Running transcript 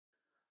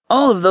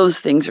All of those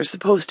things are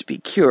supposed to be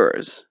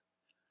cures.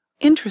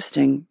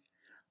 Interesting.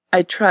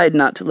 I tried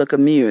not to look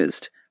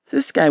amused.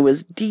 This guy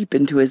was deep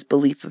into his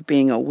belief of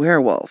being a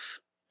werewolf.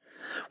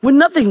 When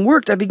nothing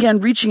worked, I began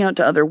reaching out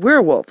to other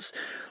werewolves.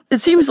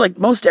 It seems like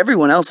most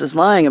everyone else is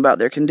lying about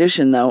their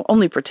condition, though,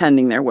 only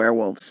pretending they're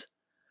werewolves.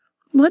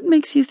 What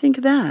makes you think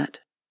that?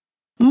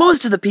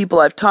 Most of the people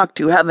I've talked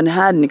to haven't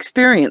had an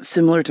experience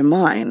similar to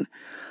mine.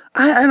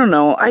 I don't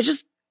know, I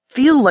just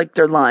feel like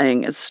they're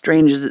lying, as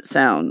strange as it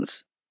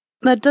sounds.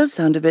 That does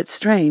sound a bit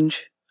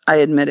strange, I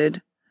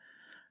admitted.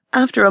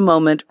 After a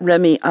moment,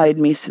 Remy eyed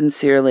me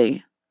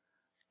sincerely.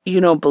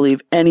 You don't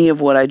believe any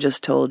of what I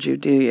just told you,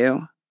 do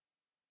you?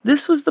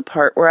 This was the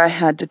part where I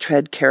had to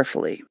tread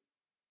carefully.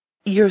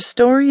 Your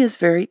story is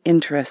very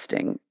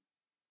interesting.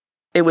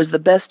 It was the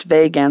best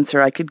vague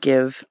answer I could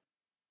give.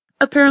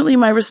 Apparently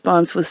my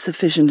response was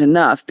sufficient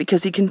enough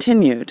because he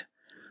continued.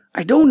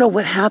 I don't know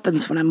what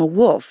happens when I'm a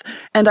wolf,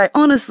 and I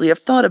honestly have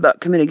thought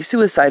about committing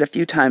suicide a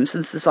few times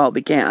since this all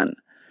began.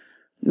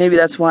 Maybe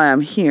that's why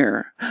I'm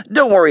here.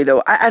 Don't worry,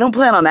 though. I don't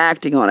plan on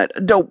acting on it.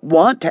 Don't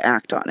want to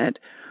act on it.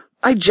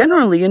 I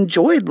generally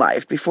enjoyed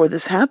life before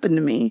this happened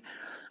to me.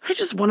 I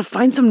just want to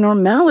find some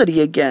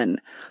normality again.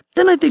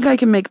 Then I think I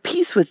can make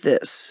peace with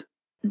this.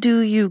 Do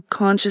you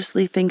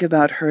consciously think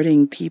about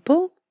hurting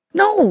people?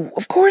 No,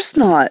 of course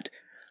not.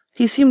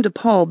 He seemed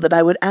appalled that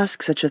I would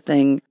ask such a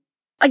thing.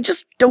 I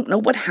just don't know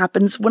what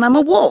happens when I'm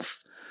a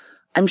wolf.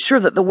 I'm sure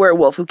that the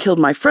werewolf who killed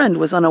my friend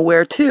was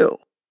unaware too.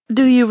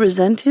 Do you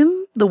resent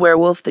him, the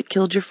werewolf that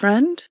killed your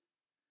friend?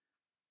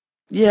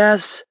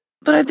 Yes,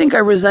 but I think I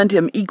resent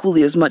him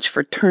equally as much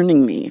for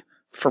turning me,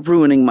 for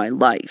ruining my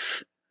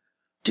life.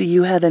 Do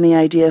you have any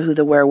idea who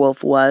the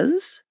werewolf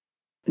was?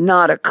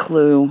 Not a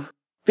clue.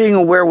 Being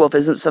a werewolf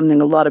isn't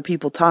something a lot of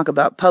people talk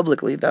about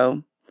publicly,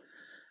 though.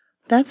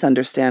 That's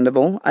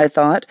understandable, I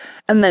thought,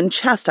 and then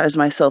chastised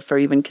myself for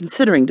even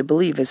considering to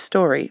believe his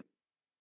story.